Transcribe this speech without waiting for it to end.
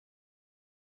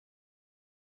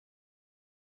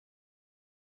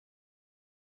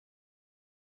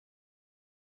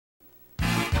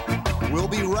We'll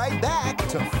be right back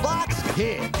to Fox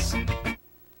Kids.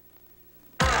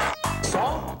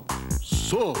 Saw?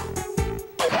 Saw.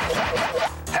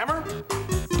 Hammer?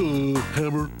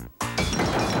 Hammer.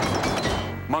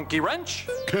 Monkey wrench?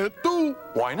 Can't do.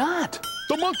 Why not?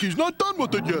 The monkey's not done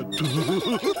with it yet.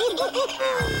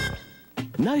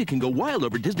 Now you can go wild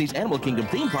over Disney's Animal Kingdom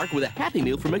theme park with a Happy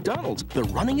Meal from McDonald's. The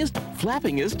runningest,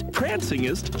 flappingest,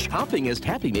 prancingest, chompingest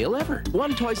Happy Meal ever.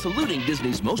 One toy saluting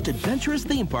Disney's most adventurous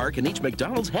theme park in each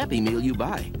McDonald's Happy Meal you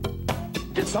buy.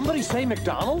 Did somebody say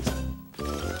McDonald's?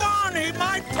 Barney,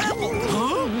 my pebble!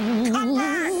 Huh? Come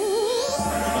back!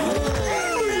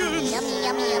 Yummy,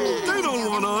 yummy, yummy. They don't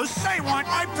want us. They want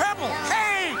my pebble!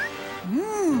 Hey!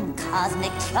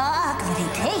 Cosmic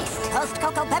chocolatey taste. Toast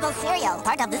Cocoa Pebble cereal,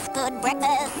 part of this good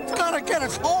breakfast. Gotta get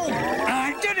us home!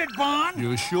 I did it, Bon!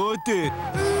 You sure did.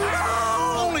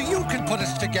 Only you can put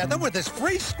us together with this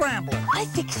free scrambler. I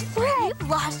fixed Fred. You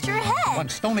lost your head. One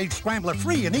Stone Age scrambler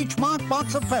free in each month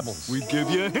box of pebbles. We'd give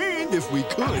you a hand if we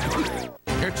could.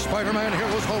 It's Spider-Man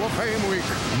Heroes Hall of Fame week.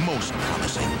 Most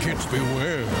promising. Kids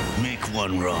beware. Make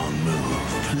one wrong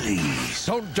move, please.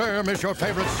 Don't dare miss your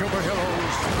favorite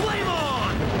superheroes. Flame on!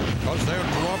 Because they're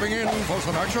dropping in for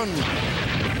some action.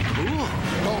 Cool.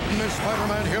 Don't miss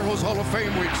Spider-Man Heroes Hall of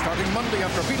Fame week starting Monday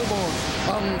after Beetleborgs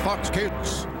on Fox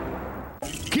Kids.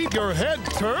 Keep your head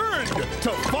turned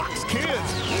to Fox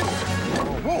Kids.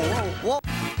 Whoa, whoa, whoa.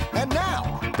 And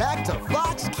now, back to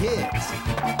Fox Kids.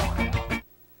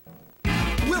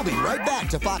 We'll be right back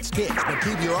to Fox Kids, but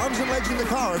keep your arms and legs in the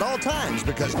car at all times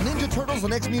because Ninja Turtles: The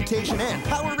Next Mutation and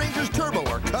Power Rangers Turbo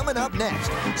are coming up next.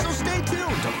 So stay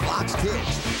tuned to Fox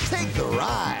Kids. Take the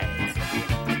ride.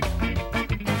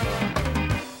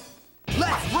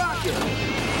 Let's rock it!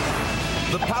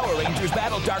 The Power Rangers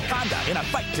battle Darkonda in a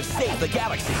fight to save the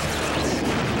galaxy.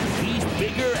 He's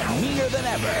bigger and meaner than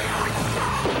ever.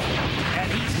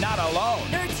 And he's not alone.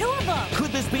 There are two of them.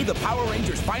 Could this be the Power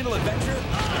Rangers' final adventure?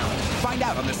 Find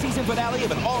out on the season finale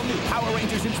of an all-new Power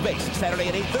Rangers in Space, Saturday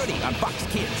at 8:30 on Fox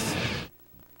Kids.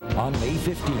 On May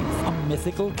 15th, a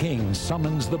mythical king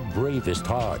summons the bravest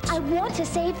hearts. I want to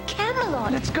save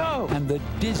Camelot. Let's go! And the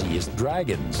dizziest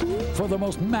dragons for the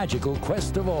most magical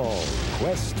quest of all.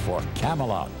 Quest for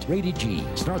Camelot. Rated G.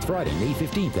 Starts Friday, May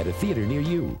 15th at a theater near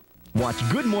you. Watch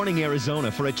Good Morning Arizona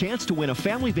for a chance to win a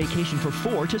family vacation for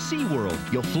 4 to SeaWorld.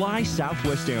 You'll fly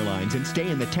Southwest Airlines and stay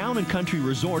in the Town and Country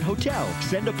Resort Hotel.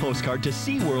 Send a postcard to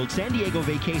SeaWorld San Diego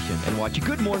Vacation and watch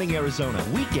Good Morning Arizona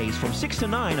weekdays from 6 to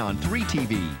 9 on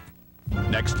 3TV.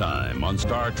 Next time on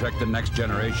Star Trek The Next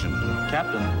Generation.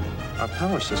 Captain, our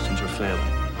power systems are failing.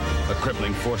 A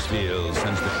crippling force field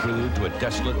sends the crew to a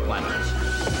desolate planet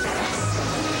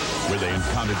where they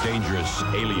encounter dangerous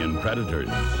alien predators.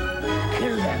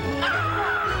 Kill them.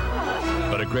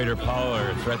 But a greater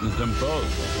power threatens them both.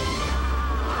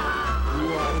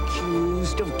 You are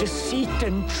accused of deceit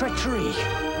and treachery.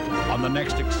 On the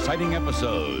next exciting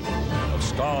episode of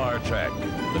Star Trek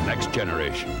The Next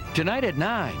Generation. Tonight at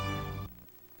 9.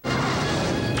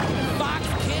 Fox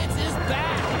Kids is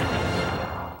back!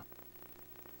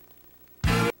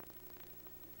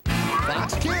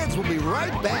 Fox Kids will be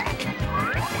right back.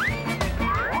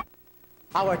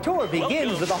 Our tour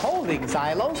begins with the holding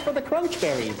silos for the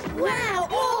crunchberries. Wow,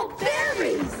 all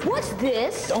berries. What's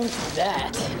this? Don't do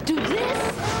that. Do this?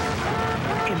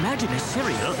 Imagine a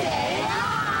cereal.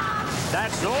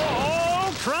 That's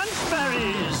all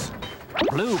Crunchberries.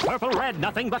 Blue, purple, red,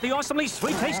 nothing but the awesomely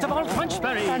sweet taste of all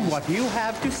Crunchberries. And what do you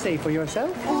have to say for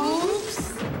yourself?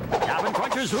 Oops. Cabin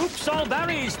Crunchers, oops, all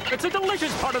berries. It's a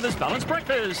delicious part of this balanced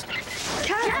breakfast.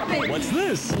 Cabbage. What's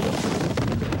this?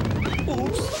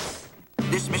 Oops.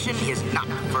 This mission is not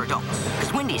for adults,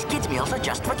 because Wendy's Kids Meals are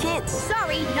just for kids.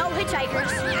 Sorry, no hitchhikers.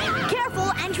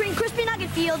 Careful, entering Crispy Nugget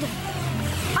Field.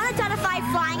 On a count of 5,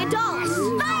 flying adults.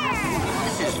 Fire!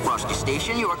 This is Frosty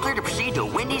Station. You are clear to proceed to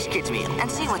Wendy's Kids Meal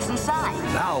and see what's inside.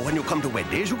 Now, when you come to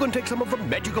Wendy's, you can take some of the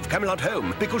magic of Camelot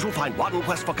home, because you'll find one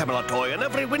Quest for Camelot toy in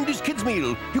every Wendy's Kids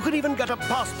Meal. You can even get a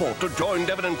passport to join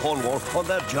Devon and Cornwall on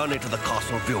their journey to the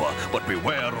Castle Viewer. But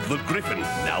beware of the Griffin.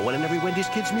 Now, when in every Wendy's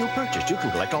Kids Meal purchase, you can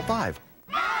collect all 5.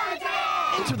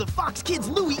 Enter the Fox Kids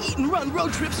Louie Eat and Run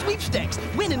Road Trip Sweepstakes.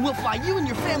 Win and we'll fly you and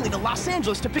your family to Los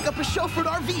Angeles to pick up a chauffeured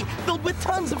RV filled with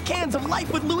tons of cans of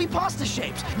Life with Louie pasta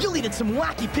shapes. You'll eat at some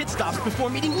wacky pit stops before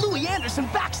meeting Louie Anderson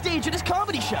backstage at his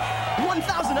comedy show.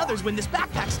 1,000 others win this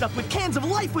backpack stuffed with cans of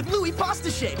Life with Louie pasta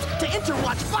shapes. To enter,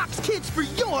 watch Fox Kids for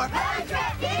your Road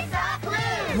Trip Pizza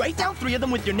Clue. Write down 3 of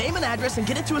them with your name and address and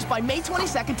get it to us by May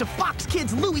 22nd to Fox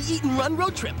Kids Louie Eat and Run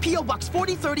Road Trip, P.O. Box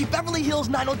 4030, Beverly Hills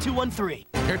 90213.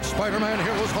 It's Spider-Man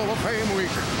Heroes Hall of Fame week.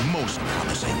 Most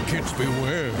promising. Kids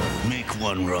beware. Make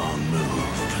one wrong move,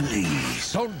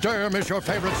 please. Don't dare miss your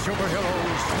favorite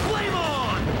superheroes. Flame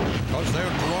on! Because they're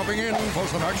dropping in for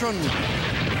some action.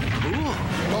 Cool.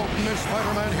 Don't miss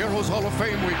Spider-Man Heroes Hall of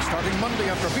Fame week starting Monday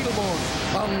after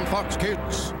Beetleborgs on Fox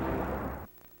Kids.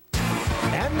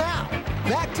 And now,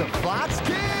 back to Fox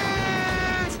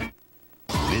Kids!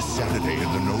 This Saturday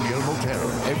in the No-Yell Motel,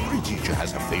 every teacher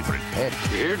has a favorite pet.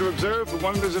 Here to observe the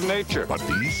wonders of nature. But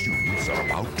these students are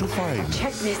about to find...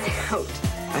 Check this out.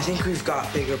 I think we've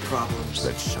got bigger problems.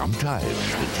 ...that sometimes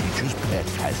the teacher's pet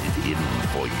has it in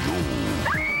for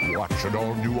you. Watch an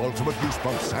all-new Ultimate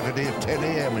Goosebumps Saturday at 10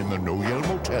 a.m. in the No-Yell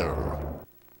Motel.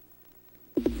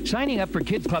 Signing up for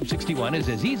Kids Club 61 is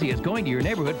as easy as going to your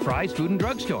neighborhood Fry's Food and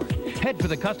Drug Store. Head for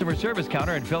the customer service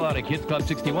counter and fill out a Kids Club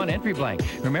 61 entry blank.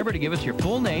 Remember to give us your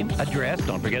full name, address,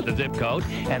 don't forget the zip code,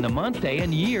 and the month, day,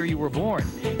 and year you were born.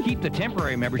 Keep the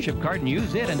temporary membership card and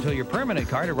use it until your permanent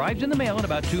card arrives in the mail in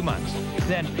about 2 months.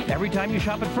 Then, every time you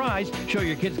shop at Fry's, show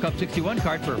your Kids Club 61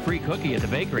 card for a free cookie at the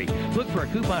bakery. Look for a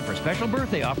coupon for special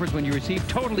birthday offers when you receive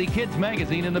Totally Kids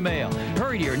magazine in the mail.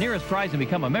 Hurry to your nearest Fry's and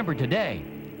become a member today.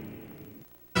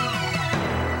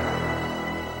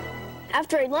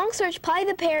 After a long search, Polly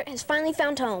the parrot has finally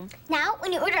found home. Now,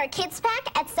 when you order a kids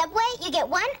pack at Subway, you get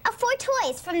 1 of 4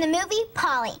 toys from the movie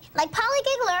Polly, like Polly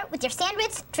Giggler with your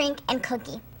sandwich, drink, and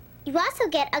cookie. You also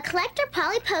get a Collector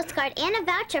Polly postcard and a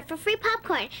voucher for free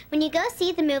popcorn when you go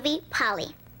see the movie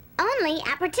Polly. Only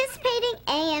at participating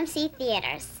AMC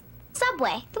theaters.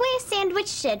 Subway, the way a sandwich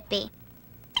should be.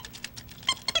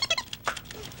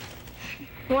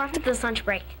 More after this lunch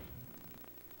break.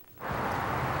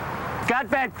 Got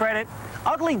bad credit?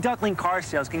 Ugly Duckling Car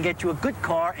Sales can get you a good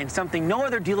car and something no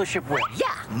other dealership will.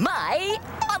 Yeah, my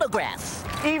autographs.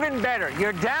 Even better,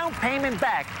 your down payment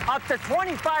back, up to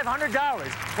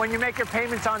 $2,500 when you make your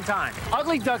payments on time.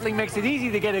 Ugly Duckling makes it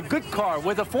easy to get a good car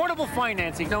with affordable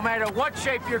financing, no matter what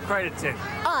shape your credit's in.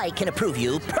 I can approve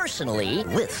you personally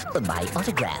with my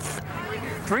autograph.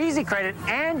 For easy credit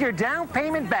and your down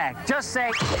payment back, just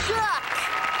say,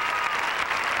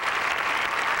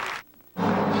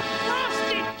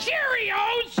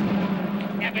 Cheerios!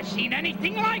 Never seen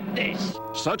anything like this.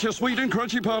 Such a sweet and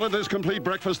crunchy part of this complete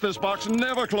breakfast, this box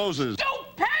never closes.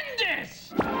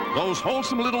 Stupendous! Those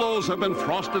wholesome little O's have been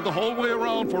frosted the whole way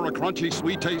around for a crunchy,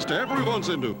 sweet taste everyone's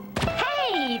into.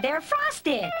 Hey, they're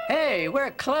frosted. Hey,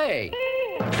 we're Clay.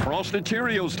 Frosted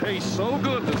Cheerios taste so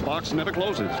good, this box never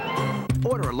closes.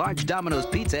 Order a large Domino's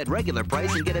pizza at regular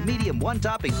price and get a medium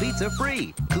one-topping pizza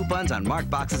free. Coupons on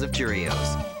marked boxes of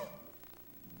Cheerios.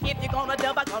 If you're gonna do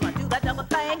the double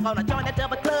thing, gonna join the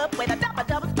double club with a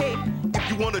double kick.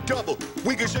 You want a double?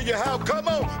 We can show you how. Come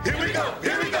on. Here we go.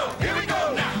 Here we go. Here we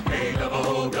go. Now. A double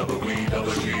O double we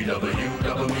double G double U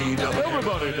double me double.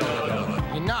 Everybody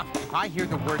double. Enough. If I hear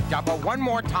the word double one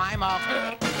more time, I'll...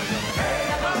 A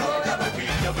double O double we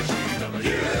double G double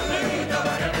U double me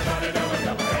double. Everybody double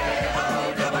double. A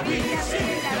O double we C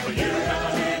double U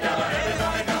double me double.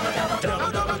 Everybody double double.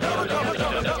 Double double double double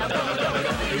double double double double.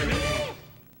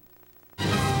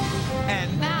 And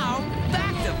now,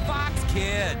 back to Fox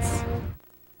Kids.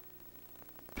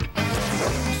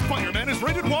 Spider-Man is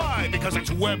rated Y because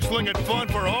it's web-slinging fun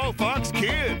for all Fox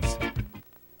Kids.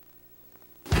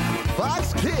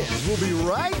 Fox Kids will be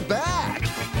right back.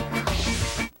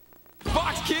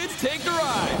 Fox Kids Take the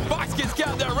Ride. Fox Kids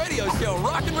Countdown Radio Show.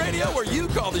 Rockin' radio where you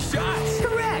call the shots.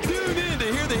 Correct. Tune in to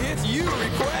hear the hits you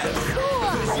request. Cool.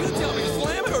 'Cause you tell me to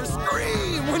slam it or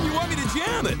scream when you want me to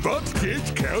jam it. Fox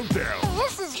Kids Countdown.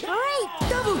 This is great.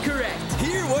 Double correct.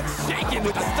 Hear what's shaking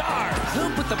with the stars. Who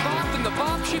put the bop in the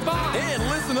bomb she bombed? And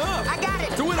listen up. I got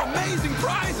it. To win amazing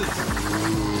prizes.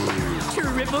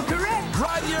 Triple correct.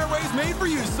 Ride the airways made for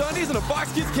you Sundays on a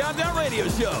Fox Kids Countdown Radio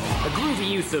Show. A groovy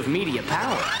use of media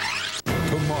power.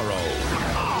 Tomorrow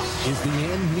is the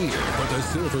end near for the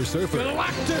Silver Surfer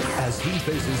as he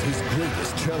faces his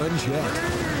greatest challenge yet,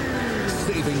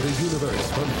 saving the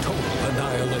universe from total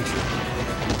annihilation,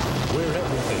 where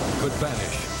everything could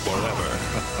vanish forever.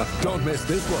 Don't miss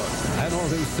this one and all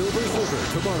new Silver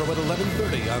Surfer tomorrow at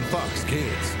 11:30 on Fox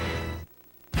Kids.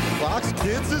 Fox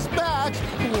Kids is back.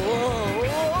 Whoa!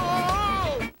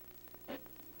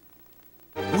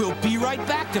 We'll be right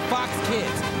back to Fox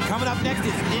Kids. Coming up next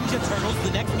is Ninja Turtles,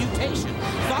 The Next Mutation,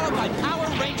 followed by Power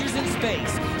Rangers in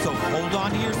Space. So hold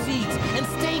on to your seats and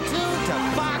stay tuned to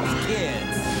Fox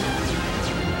Kids.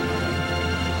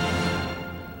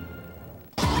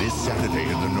 This This Saturday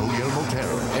in the No Yell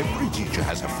Motel, every teacher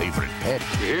has a favorite pet.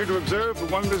 We're here to observe the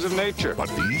wonders of nature. But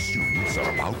these students are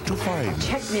about to find...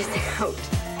 Check this out.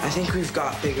 I think we've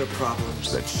got bigger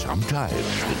problems. ...that sometimes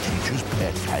the teacher's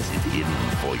pet has it in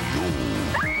for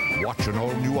you. Watch an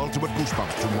all-new Ultimate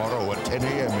Goosebumps tomorrow at 10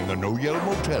 a.m. in the No Yell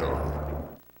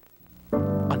Motel.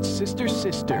 On Sister,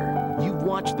 Sister, you've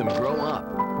watched them grow up.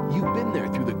 You've been there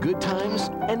through the good times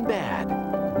and bad.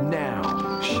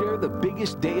 Now, share the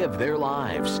biggest day of their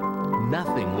lives.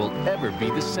 Nothing will ever be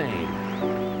the same.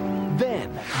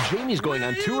 Then, Jamie's going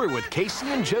on tour with Casey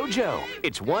and JoJo.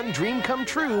 It's one dream come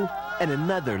true and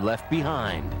another left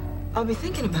behind. I'll be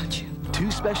thinking about you.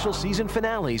 2 special season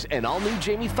finales and all-new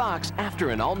Jamie Foxx after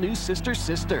an all-new Sister,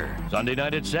 Sister. Sunday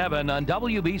night at 7 on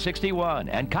WB61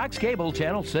 and Cox Cable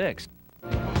Channel 6.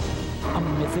 A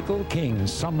mythical king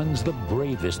summons the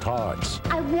bravest hearts.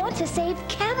 I want to save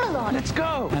Camelot. Let's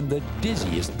go! And the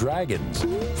dizziest dragons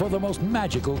for the most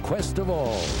magical quest of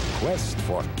all. Quest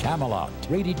for Camelot.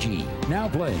 Rated G. Now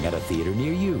playing at a theater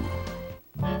near you.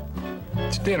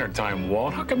 It's dinner time,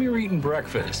 Walt. How come you're eating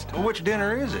breakfast? Well, which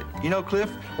dinner is it? You know, Cliff,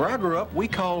 where I grew up, we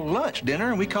call lunch dinner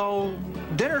and we call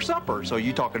dinner supper. So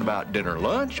you talking about dinner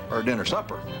lunch or dinner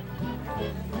supper?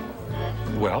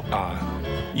 Well,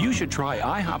 you should try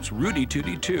IHOP's Rudy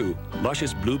Tooty 2.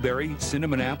 Luscious blueberry,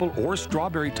 cinnamon apple, or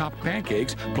strawberry topped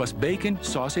pancakes, plus bacon,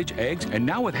 sausage, eggs, and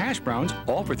now with hash browns,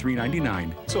 all for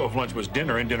 $3.99. So if lunch was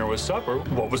dinner and dinner was supper,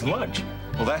 what was lunch?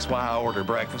 Well, that's why I order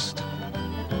breakfast.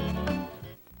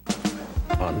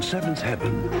 On Seventh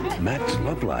Heaven, Matt's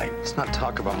love life. Let's not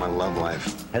talk about my love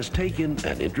life. Has taken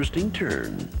an interesting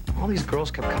turn. All these girls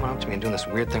kept coming up to me and doing this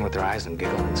weird thing with their eyes and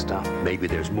giggling and stuff. Maybe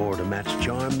there's more to Matt's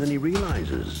charm than he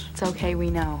realizes. It's okay, we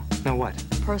know. Know what?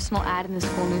 Personal ad in the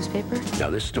school newspaper?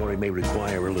 Now, this story may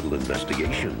require a little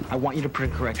investigation. I want you to put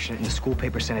a correction in the school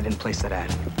paper saying I didn't place that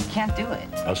ad. Can't do it.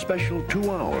 A special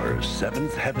 2-hour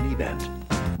Seventh Heaven event.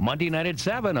 Monday night at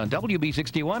 7 on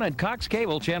WB61 and Cox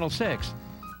Cable Channel 6.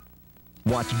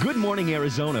 Watch Good Morning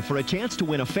Arizona for a chance to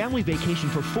win a family vacation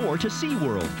for 4 to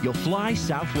SeaWorld. You'll fly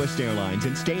Southwest Airlines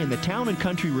and stay in the Town and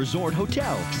Country Resort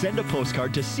Hotel. Send a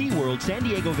postcard to SeaWorld San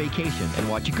Diego Vacation and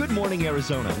watch Good Morning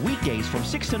Arizona weekdays from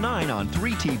 6 to 9 on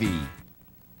 3TV.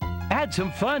 Add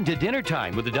some fun to dinner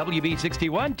time with the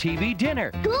WB61 TV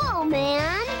dinner. Cool,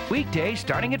 man. Weekdays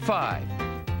starting at 5.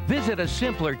 Visit a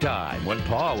simpler time when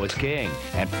Paul was king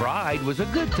and fried was a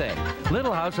good thing.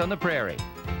 Little House on the Prairie.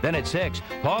 Then at 6,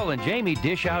 Paul and Jamie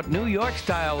dish out New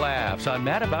York-style laughs on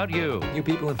Mad About You. You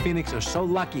people in Phoenix are so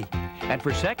lucky. And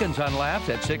for seconds on laughs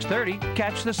at 6:30,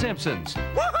 catch The Simpsons.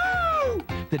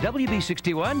 Woohoo! The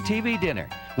WB61 TV dinner.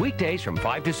 Weekdays from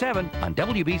 5 to 7 on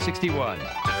WB61.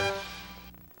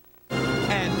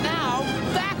 And now,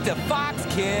 back to Fox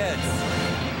Kids.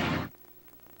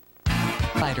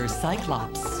 Fighter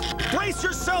Cyclops. Brace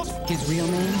yourselves! His real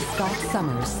name, Scott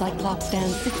Summers. Cyclops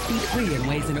stands 6 feet 3 and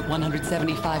weighs in at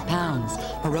 175 pounds.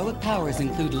 Heroic powers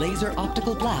include laser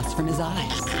optical blasts from his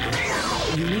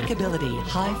eyes. Unique ability,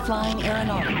 high-flying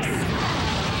aeronautics.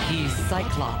 He's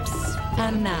Cyclops.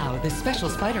 And now, this special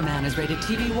Spider-Man is rated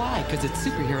TVY because it's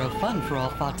superhero fun for all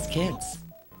Fox Kids.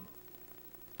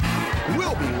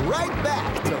 We'll be right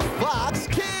back to Fox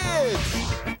Kids!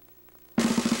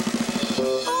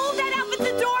 Oh, that outfit's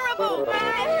adorable!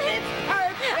 It's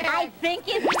perfect! I think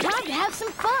it's time to have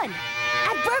some fun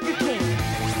at Burger King.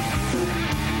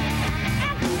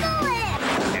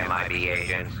 MIB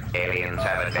agents, aliens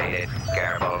have invaded.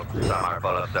 Careful, some are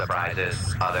full of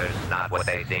surprises, others not what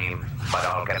they seem, but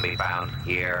all can be found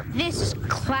here. This is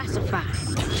classified.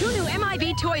 2 new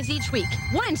MIB toys each week.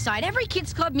 One inside every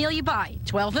Kids Club meal you buy.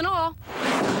 12 in all.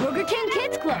 Burger King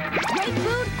Kids Club. Great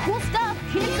food, cool stuff,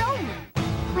 kids only.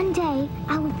 One day,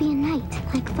 I will be a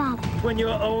knight like Father. When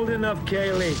you're old enough,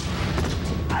 Kaylee.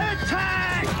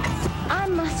 Attack! I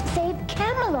must save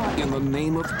Camelot. In the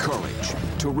name of courage,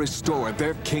 to restore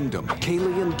their kingdom,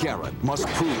 Kaylee and Garrett must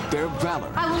prove their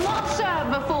valor I will not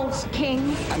serve a false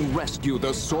king. and rescue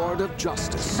the Sword of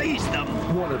Justice. Seize them!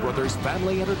 Warner Brothers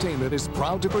Family Entertainment is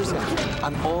proud to present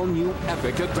an all-new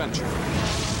epic adventure.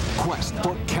 Quest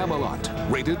for Camelot,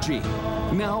 rated G.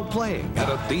 Now playing at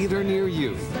a theater near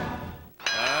you.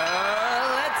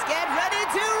 Let's get ready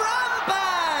to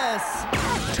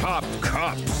rumpus! Top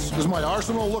cops. Does my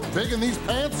arsenal look big in these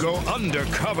pants? Go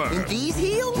undercover. In these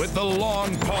heels? With the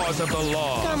long paws of the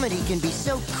law. Comedy can be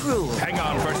so cruel. Hang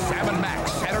on for Sam and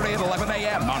Max, Saturday at 11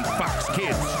 a.m. on Fox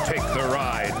Kids. Take the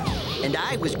ride. And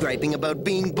I was griping about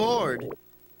being bored.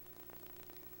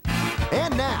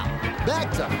 And now,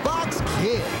 back to Fox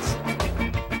Kids.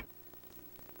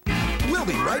 We'll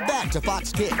We'll be right back to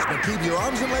Fox Kids, but keep your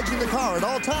arms and legs in the car at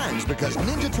all times because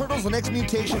Ninja Turtles: The Next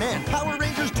Mutation and Power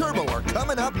Rangers Turbo are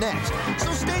coming up next.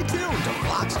 So stay tuned to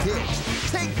Fox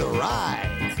Kids. Take the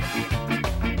ride.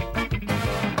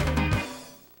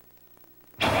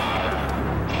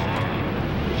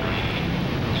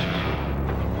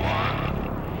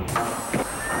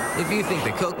 If you think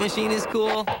the Coke machine is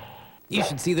cool, you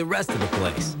should see the rest of the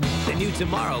place. The new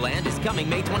Tomorrowland is coming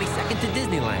May 22nd to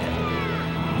Disneyland.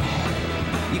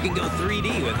 You can go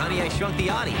 3D with Honey, I Shrunk the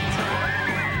Audience.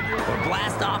 Or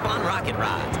blast off on rocket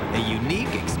rods, a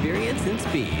unique experience in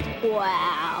speed.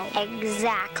 Wow,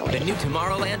 exactly. The new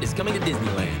Tomorrowland is coming to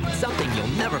Disneyland, something you'll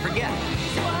never forget.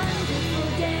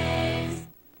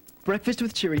 Breakfast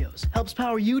with Cheerios helps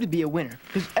power you to be a winner,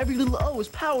 because every little O is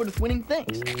powered with winning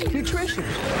things. Nutrition.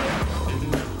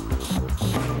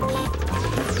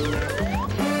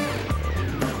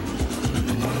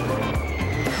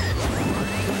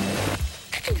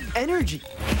 Energy.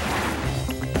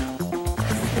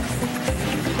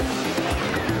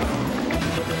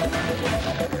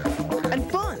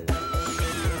 And fun.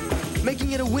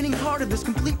 Making it a winning part of this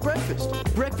complete breakfast.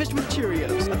 Breakfast with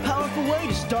Cheerios, a powerful way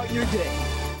to start your day.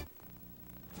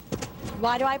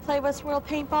 Why do I play Westworld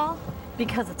Paintball?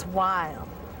 Because it's wild.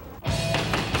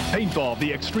 Paintball,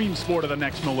 the extreme sport of the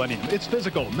next millennium. It's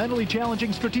physical, mentally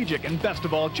challenging, strategic, and best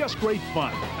of all, just great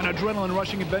fun. An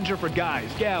adrenaline-rushing adventure for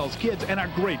guys, gals, kids, and our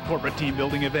great corporate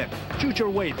team-building event. Shoot your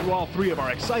way through all three of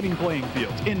our exciting playing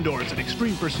fields, indoors at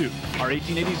Extreme Pursuit, our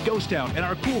 1880s Ghost Town, and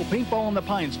our cool Paintball in the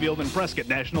Pines Field in Prescott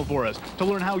National Forest. To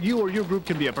learn how you or your group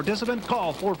can be a participant,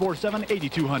 call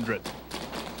 447-8200.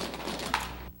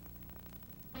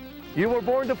 You were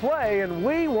born to play, and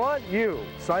we want you.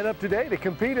 Sign up today to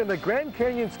compete in the Grand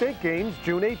Canyon State Games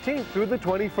June 18th through the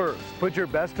 21st. Put your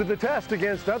best to the test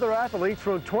against other athletes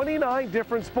from 29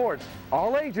 different sports.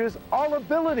 All ages, all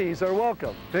abilities are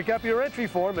welcome. Pick up your entry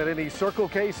form at any Circle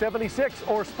K 76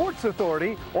 or Sports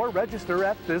Authority or register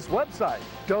at this website.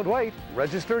 Don't wait.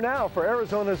 Register now for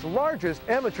Arizona's largest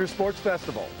amateur sports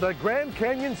festival, the Grand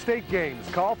Canyon State Games.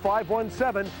 Call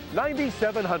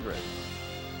 517-9700.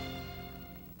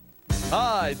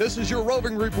 Hi, this is your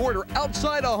roving reporter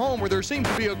outside a home where there seems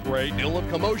to be a great deal of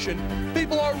commotion.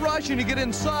 People are rushing to get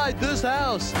inside this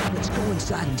house. Let's go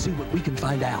inside and see what we can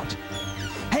find out.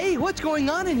 Hey, what's going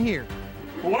on in here?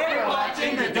 We're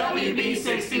watching the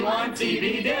WB61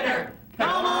 TV dinner.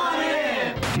 Come on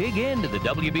in! Dig into the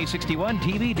WB61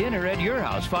 TV dinner at your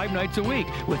house 5 nights a week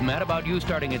with Mad About You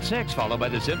starting at 6, followed by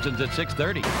The Simpsons at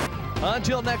 6:30.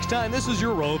 Until next time, this is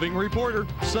your roving reporter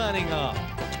signing off.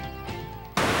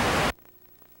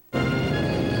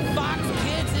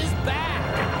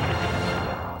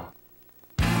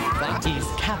 He's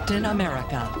Captain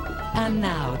America. And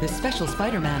now, this special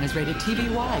Spider-Man is rated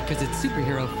TVY because it's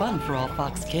superhero fun for all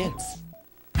Fox Kids.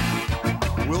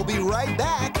 We'll be right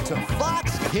back to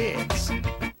Fox Kids.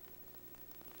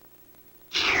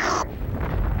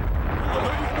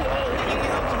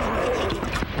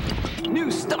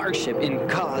 New Starship in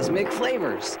cosmic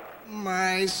flavors.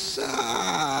 My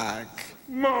sock.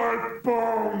 My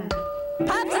bum.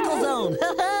 Popsicle Zone!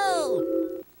 Ho-ho!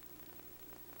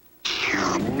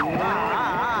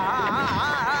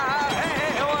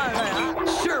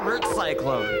 Sherbet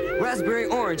Cyclone, Raspberry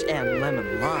Orange, and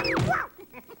Lemon Lime.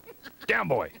 Down,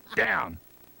 boy, down.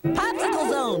 Popsicle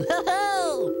Zone!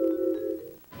 Ho-ho!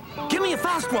 Give me a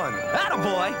fast one!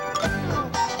 Attaboy!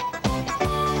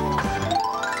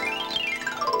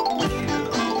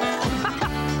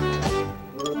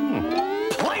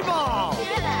 Play ball!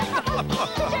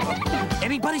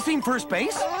 Anybody seen First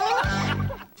Base?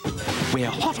 We're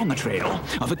hot on the trail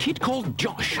of a kid called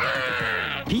Josh.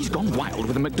 He's gone wild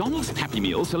with a McDonald's Happy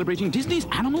Meal celebrating Disney's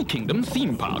Animal Kingdom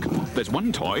theme park. There's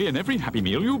one toy in every Happy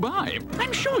Meal you buy.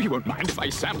 I'm sure he won't mind if I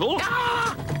sample.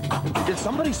 Did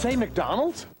somebody say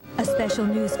McDonald's? A special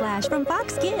news flash from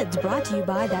Fox Kids brought to you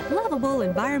by that lovable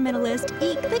environmentalist,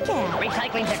 Eek the Cat.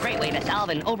 Recycling's a great way to solve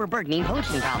an overburdening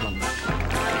pollution problem.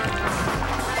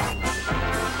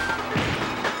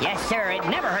 Yes, sir, it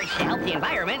never hurts to help the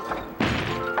environment.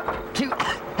 To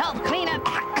help clean up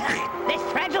this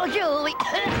fragile jewel we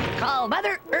call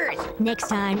Mother Earth. Next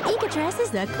time, Eek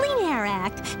addresses the Clean Air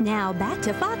Act. Now back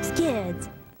to Fox Kids.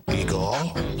 Eagle,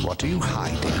 what are you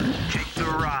hiding? Take the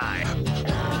ride.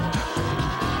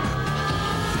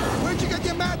 Where'd you get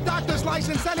your mad doctor's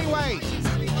license anyway?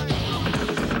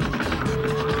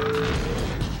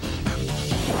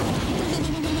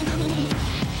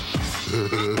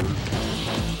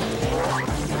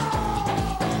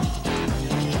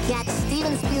 Catch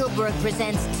Steven Spielberg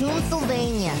presents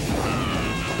Toonsylvania.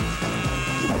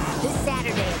 This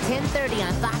Saturday at 10:30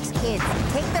 on Fox Kids.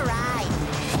 Take the ride.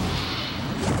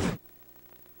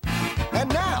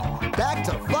 And now, back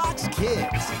to Fox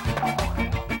Kids.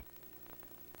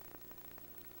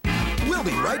 We'll be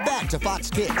right back to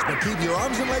Fox Kids, but keep your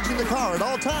arms and legs in the car at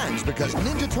all times because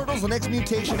Ninja Turtles: The Next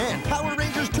Mutation and Power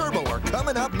Rangers Turbo are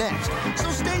coming up next. So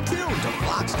stay tuned to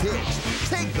Fox Kids.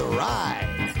 Take the ride.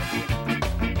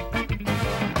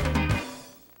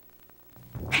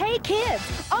 Hey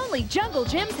kids, only Jungle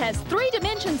Gyms has 3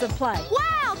 dimensions of play.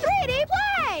 Wow, 3D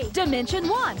play! Dimension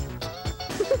 1.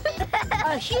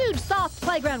 A huge soft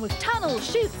playground with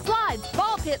tunnels, chutes, slides,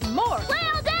 ball pit, and more. Play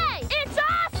all day! It's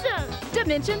awesome!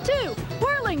 Dimension 2.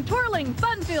 Whirling, twirling,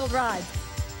 fun-filled rides.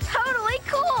 Totally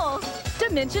cool!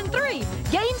 Dimension 3.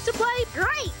 Games to play,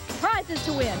 great! Prizes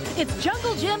to win. It's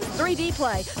Jungle Gyms 3D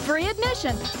Play. Free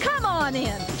admission. Come on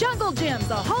in. Jungle Gyms,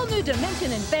 a whole new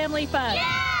dimension in family fun.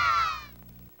 Yeah!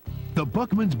 The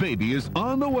Buckman's baby is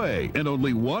on the way, and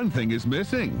only one thing is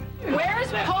missing.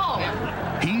 Where's Paul?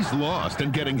 He's lost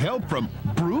and getting help from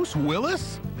Bruce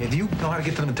Willis? Hey, do you know how to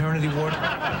get to the maternity ward?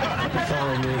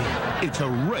 Follow me. It's a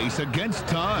race against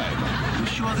time. You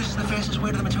sure this is the fastest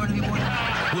way to the maternity ward?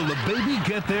 Will the baby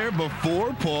get there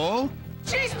before Paul?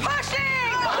 She's pushing!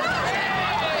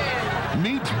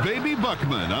 Meet Baby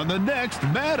Buckman on the next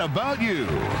Mad About You.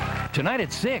 Tonight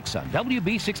at 6 on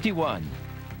WB61.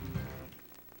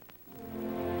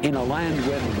 In a land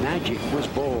where magic was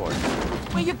born.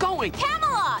 Where you going?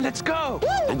 Camelot! Let's go!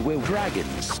 And where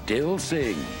dragons still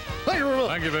sing.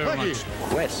 Thank you very much.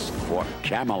 Quest for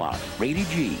Camelot. Rated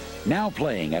G. Now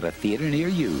playing at a theater near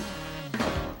you.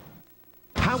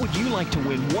 How would you like to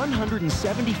win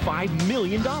 $175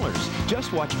 million?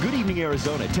 Just watch Good Evening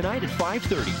Arizona tonight at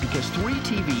 5:30 because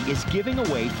 3TV is giving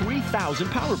away 3,000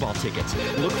 Powerball tickets.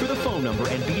 Look for the phone number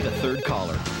and be the third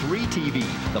caller. 3TV,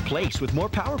 the place with more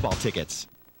Powerball tickets.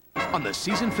 On the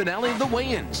season finale of the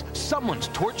weigh-ins, someone's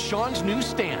torched Sean's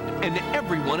newsstand, and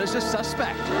everyone is a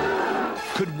suspect.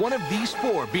 Could one of these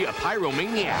 4 be a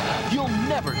pyromaniac? You'll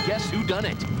never guess who done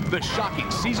it. The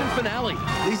shocking season finale.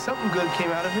 At least something good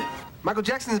came out of it. Michael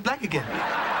Jackson is black again.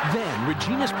 Then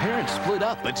Regina's parents split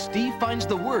up, but Steve finds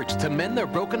the words to mend their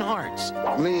broken hearts.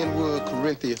 Linwood,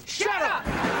 Corinthia. Shut up!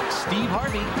 Steve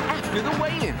Harvey after the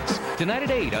weigh-ins. Tonight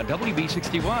at 8 on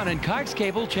WB61 and Cox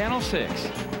Cable Channel 6.